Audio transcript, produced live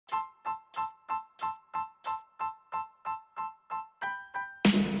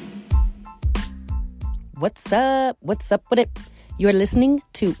What's up? What's up with it? You're listening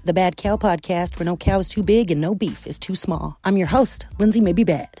to the Bad Cow Podcast, where no cow is too big and no beef is too small. I'm your host, Lindsay Maybe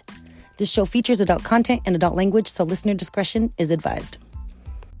Bad. This show features adult content and adult language, so listener discretion is advised.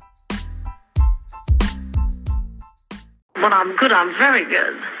 When I'm good, I'm very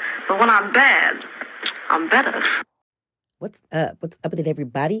good. But when I'm bad, I'm better. What's up? What's up with it,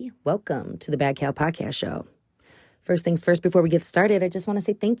 everybody? Welcome to the Bad Cow Podcast Show. First things first, before we get started, I just want to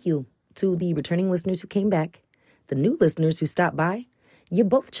say thank you to the returning listeners who came back, the new listeners who stopped by. You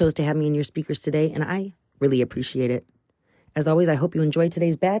both chose to have me in your speakers today, and I really appreciate it. As always, I hope you enjoyed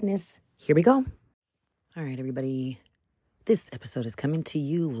today's badness. Here we go. All right, everybody. This episode is coming to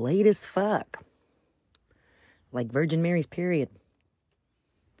you late as fuck. Like Virgin Mary's period.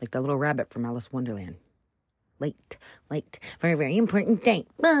 Like that little rabbit from Alice Wonderland. Late, very, very important day.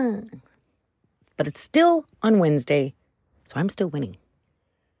 But it's still on Wednesday, so I'm still winning.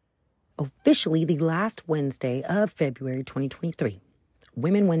 Officially the last Wednesday of February 2023.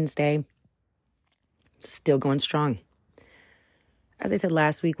 Women Wednesday. Still going strong. As I said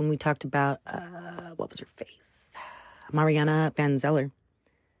last week when we talked about, what was her face? Mariana Van Zeller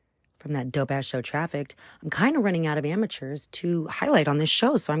from that dope-ass show Trafficked. I'm kind of running out of amateurs to highlight on this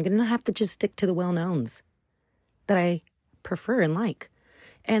show, so I'm going to have to just stick to the well-knowns that I prefer and like.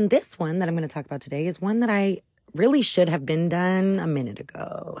 And this one that I'm going to talk about today is one that I really should have been done a minute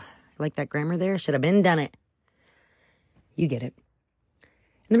ago. Like that grammar there? Should have been done it. You get it.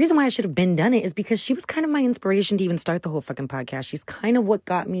 And the reason why I should have been done it is because she was kind of my inspiration to even start the whole fucking podcast. She's kind of what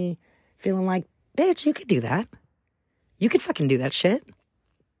got me feeling like, bitch, you could do that. You could fucking do that shit.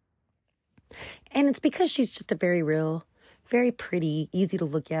 And it's because she's just a very real, very pretty, easy to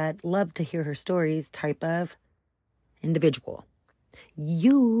look at, love to hear her stories type of individual.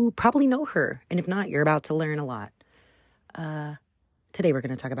 You probably know her. And if not, you're about to learn a lot. Today we're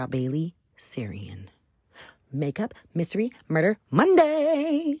going to talk about Bailey Sarian. Makeup, Mystery, Murder,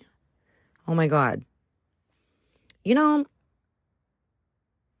 Monday. Oh my God. You know,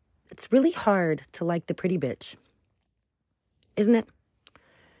 it's really hard to like the pretty bitch. Isn't it?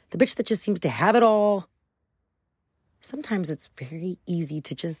 The bitch that just seems to have it all. Sometimes it's very easy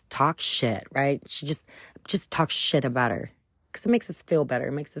to just talk shit, right? She just talk shit about her. Because it makes us feel better.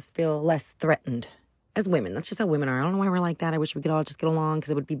 It makes us feel less threatened. As women, that's just how women are. I don't know why we're like that. I wish we could all just get along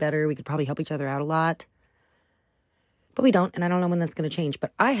because it would be better. We could probably help each other out a lot. But we don't, and I don't know when that's going to change.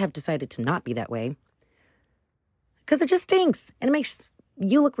 But I have decided to not be that way because it just stinks. And it makes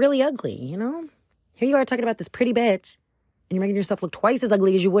you look really ugly, you know? Here you are talking about this pretty bitch, and you're making yourself look twice as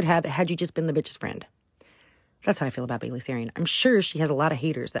ugly as you would have had you just been the bitch's friend. That's how I feel about Bailey Sarian. I'm sure she has a lot of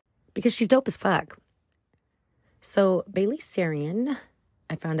haters because she's dope as fuck. So Bailey Sarian,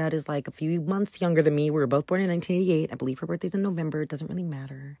 I found out, is like a few months younger than me. We were both born in 1988. I believe her birthday's in November. It doesn't really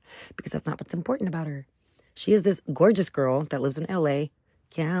matter because that's not what's important about her. She is this gorgeous girl that lives in LA,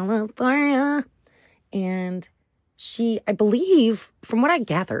 California. And she, I believe, from what I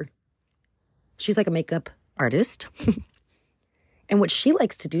gather, she's like a makeup artist. And what she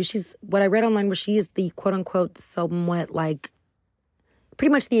likes to do, what I read online was she is the quote unquote somewhat like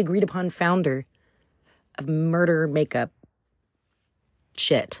pretty much the agreed upon founder of murder makeup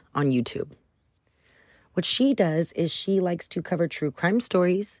shit on YouTube. What she does is she likes to cover true crime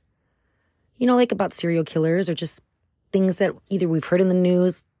stories, you know, like about serial killers or just things that either we've heard in the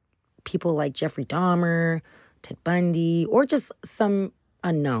news, people like Jeffrey Dahmer, Ted Bundy, or just some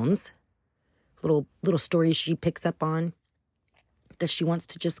unknowns, little stories she picks up on that she wants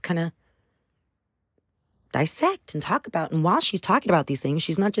to just kind of dissect and talk about. And while she's talking about these things,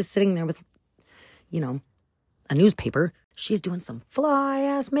 she's not just sitting there with, you know, a newspaper. She's doing some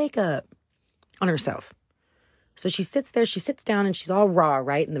fly-ass makeup on herself. So she sits there, she sits down, and she's all raw,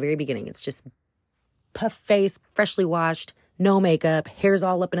 right? In the very beginning. It's just puff face, freshly washed, no makeup, hair's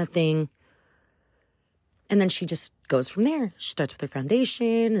all up in a thing. And then she just goes from there. She starts with her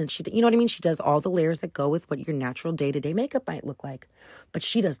foundation, and she, you know what I mean? She does all the layers that go with what your natural day-to-day makeup might look like. But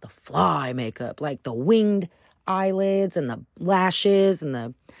she does the fly makeup, like the winged eyelids and the lashes and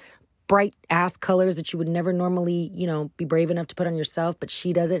the bright ass colors that you would never normally, you know, be brave enough to put on yourself. But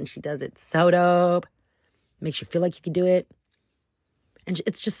she does it, and she does it so dope. Makes you feel like you can do it. And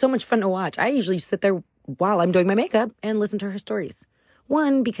it's just so much fun to watch. I usually sit there while I'm doing my makeup and listen to her stories.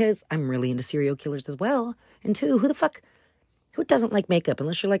 One, because I'm really into serial killers as well. And two, who doesn't like makeup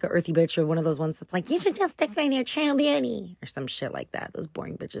unless you're like a earthy bitch or one of those ones that's like, you should just stick with your true beauty or some shit like that. Those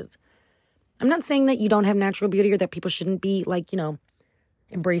boring bitches. I'm not saying that you don't have natural beauty or that people shouldn't be like, you know,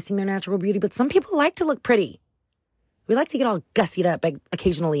 embracing their natural beauty, but some people like to look pretty. We like to get all gussied up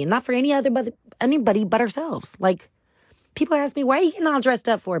occasionally, and not for anybody but ourselves. Like, people ask me, why are you getting all dressed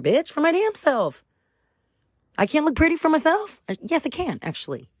up for, bitch? For my damn self. I can't look pretty for myself. Yes, I can,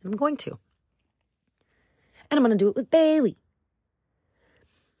 actually. I'm going to. And I'm going to do it with Bailey.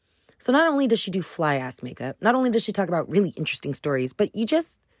 So not only does she do fly-ass makeup, not only does she talk about really interesting stories, but you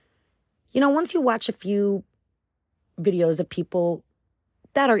just, once you watch a few videos of people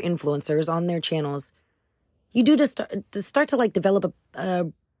that are influencers on their channels, you do just start to like develop a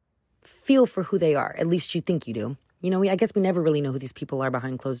feel for who they are. At least you think you do. I guess we never really know who these people are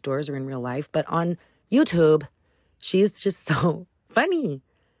behind closed doors or in real life, but on YouTube, she is just so funny.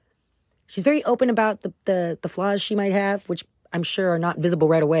 She's very open about the flaws she might have, which I'm sure are not visible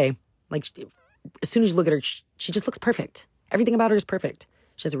right away. Like, as soon as you look at her, she just looks perfect. Everything about her is perfect.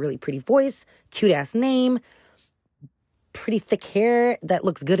 She has a really pretty voice, cute-ass name, pretty thick hair that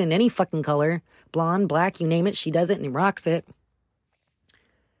looks good in any fucking color. Blonde, black, you name it, she does it and rocks it.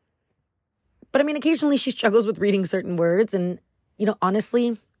 But I mean, occasionally she struggles with reading certain words. And,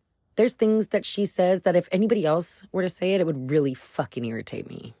 honestly, there's things that she says that if anybody else were to say it, it would really fucking irritate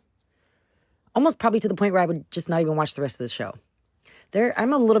me. Almost probably to the point where I would just not even watch the rest of the show.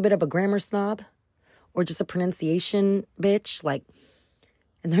 I'm a little bit of a grammar snob or just a pronunciation bitch.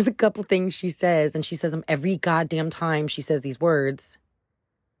 And there's a couple things she says, and she says them every goddamn time she says these words.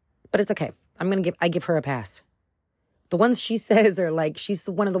 But it's okay. I give her a pass. The ones she says are like, she's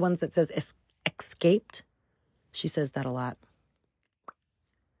one of the ones that says escaped. She says that a lot.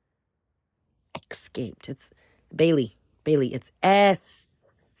 Escaped. It's Bailey. It's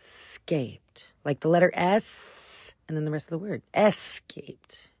escaped. Like the letter S and then the rest of the word.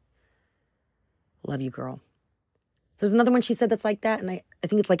 Escaped. Love you, girl. There's another one she said that's like that, and I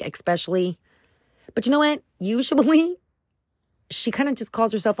think it's like especially. But you know what? Usually, she kind of just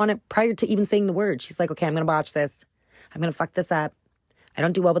calls herself on it prior to even saying the word. She's like, okay, I'm going to botch this. I'm going to fuck this up. I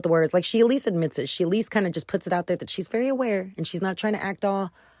don't do well with the words. Like, she at least admits it. She at least kind of just puts it out there that she's very aware, and she's not trying to act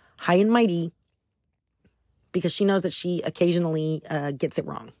all high and mighty because she knows that she occasionally gets it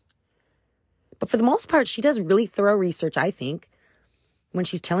wrong. But for the most part, she does really thorough research, I think. When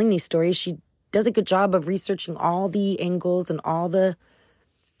she's telling these stories, she does a good job of researching all the angles and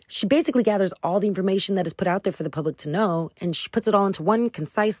she basically gathers all the information that is put out there for the public to know, and she puts it all into one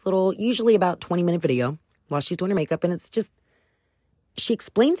concise little, usually about 20-minute video while she's doing her makeup, and it's just, she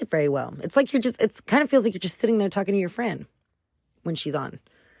explains it very well. It's like it kind of feels like you're just sitting there talking to your friend when she's on.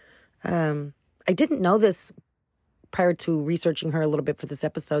 I didn't know this prior to researching her a little bit for this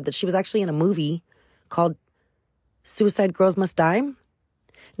episode, that she was actually in a movie called Suicide Girls Must Die.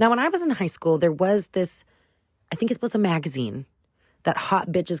 Now, when I was in high school, there was this, I think it was a magazine that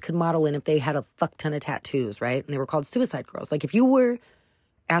hot bitches could model in if they had a fuck ton of tattoos, right? And they were called Suicide Girls. Like, if you were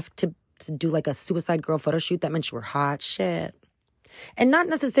asked to do like a suicide girl photo shoot, that meant you were hot shit. And not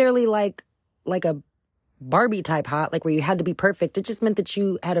necessarily like a Barbie type hot, like where you had to be perfect. It just meant that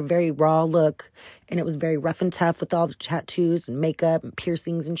you had a very raw look, and it was very rough and tough with all the tattoos and makeup and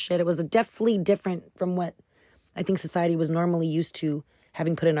piercings and shit. It was definitely different from what I think society was normally used to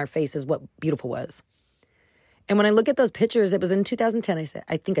having put in our faces what beautiful was. And when I look at those pictures, it was in 2010,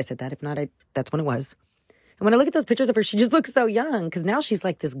 I think I said that. If not, that's when it was. And when I look at those pictures of her, she just looks so young, because now she's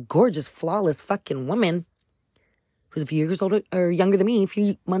like this gorgeous, flawless fucking woman who's a few years older or younger than me, a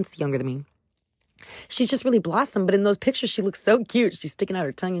few months younger than me. She's just really blossomed, but in those pictures, she looks so cute. She's sticking out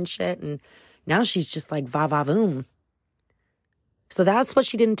her tongue and shit, and now she's just like va-va-voom. So that's what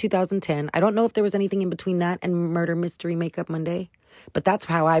she did in 2010. I don't know if there was anything in between that and Murder Mystery Makeup Monday, but that's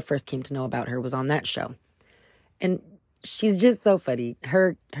how I first came to know about her, was on that show. And she's just so funny.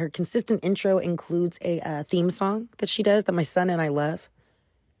 Her consistent intro includes a theme song that she does that my son and I love.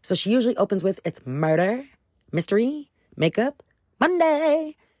 So she usually opens with, it's Murder Mystery Makeup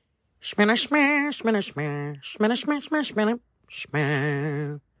Monday. Shmana shmana, shmana shmana, shmana shmana shmana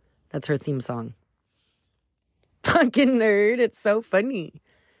shmana. That's her theme song. Fucking nerd. It's so funny.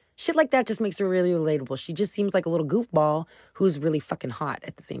 Shit like that just makes her really relatable. She just seems like a little goofball who's really fucking hot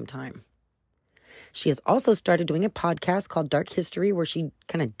at the same time. She has also started doing a podcast called Dark History, where she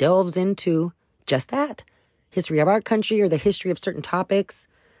kind of delves into just that. History of our country, or the history of certain topics,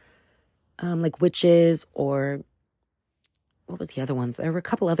 like witches, or what was the other ones? There were a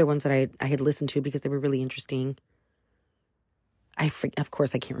couple other ones that I had listened to because they were really interesting. Of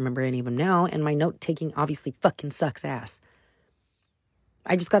course, I can't remember any of them now, and my note-taking obviously fucking sucks ass.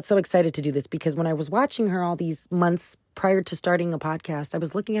 I just got so excited to do this because when I was watching her all these months prior to starting a podcast, I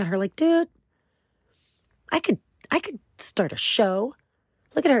was looking at her like, dude, I could start a show.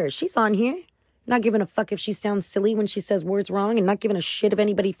 Look at her. She's on here. Not giving a fuck if she sounds silly when she says words wrong, and not giving a shit if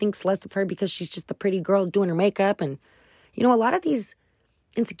anybody thinks less of her because she's just the pretty girl doing her makeup. And, a lot of these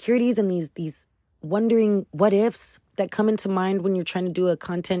insecurities and these wondering what ifs that come into mind when you're trying to do a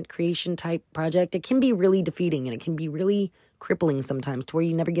content creation type project, it can be really defeating and it can be really crippling sometimes to where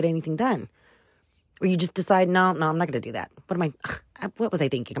you never get anything done. Or you just decide, no, I'm not going to do that. What was I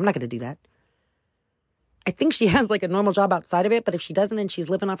thinking? I'm not going to do that. I think she has like a normal job outside of it, but if she doesn't and she's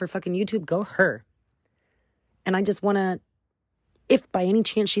living off her fucking YouTube, go her. And I just want to, if by any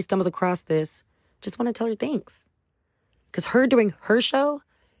chance she stumbles across this, just want to tell her thanks. Because her doing her show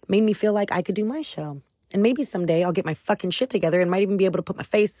made me feel like I could do my show. And maybe someday I'll get my fucking shit together and might even be able to put my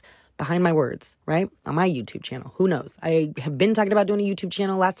face behind my words, right? On my YouTube channel. Who knows? I have been talking about doing a YouTube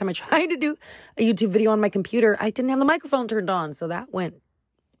channel. Last time I tried to do a YouTube video on my computer, I didn't have the microphone turned on. So that went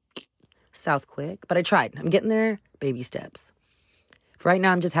south quick. But I tried. I'm getting there. Baby steps. For right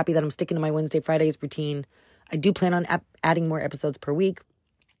now, I'm just happy that I'm sticking to my Wednesday, Fridays routine. I do plan on adding more episodes per week.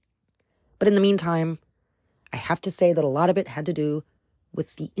 But in the meantime, I have to say that a lot of it had to do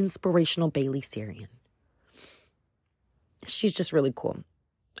with the inspirational Bailey Sarian. She's just really cool.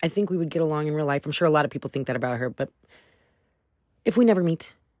 I think we would get along in real life. I'm sure a lot of people think that about her, but if we never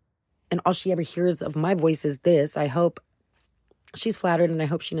meet and all she ever hears of my voice is this, I hope she's flattered and I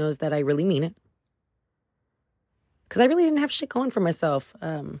hope she knows that I really mean it. Because I really didn't have shit going for myself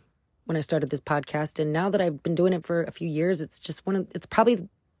when I started this podcast. And now that I've been doing it for a few years, it's probably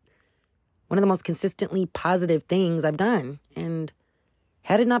one of the most consistently positive things I've done. And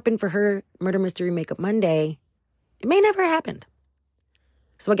had it not been for her Murder Mystery Makeup Monday, it may never have happened.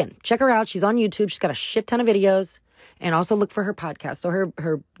 So again, check her out. She's on YouTube. She's got a shit ton of videos. And also look for her podcast. So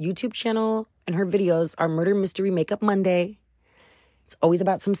her YouTube channel and her videos are Murder Mystery Makeup Monday. It's always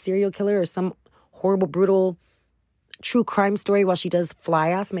about some serial killer or some horrible, brutal, true crime story while she does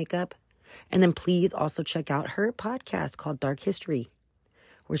fly-ass makeup. And then please also check out her podcast called Dark History,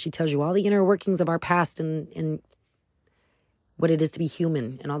 where she tells you all the inner workings of our past and what it is to be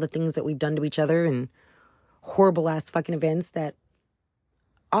human and all the things that we've done to each other and horrible ass fucking events that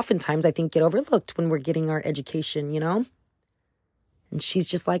oftentimes I think get overlooked when we're getting our education, you know? And she's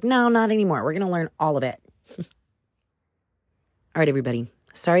just like, no, not anymore. We're going to learn all of it. All right, everybody.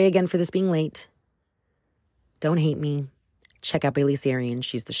 Sorry again for this being late. Don't hate me. Check out Bailey Sarian.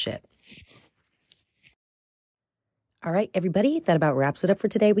 She's the shit. All right, everybody. That about wraps it up for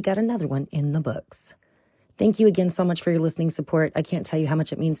today. We got another one in the books. Thank you again so much for your listening support. I can't tell you how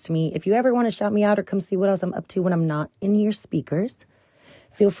much it means to me. If you ever want to shout me out or come see what else I'm up to when I'm not in your speakers,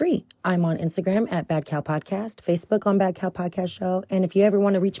 feel free. I'm on Instagram at Bad Cow Podcast, Facebook on Bad Cow Podcast Show. And if you ever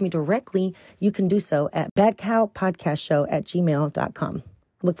want to reach me directly, you can do so at badcowpodcastshow@gmail.com.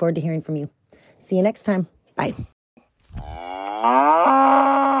 Look forward to hearing from you. See you next time. Bye.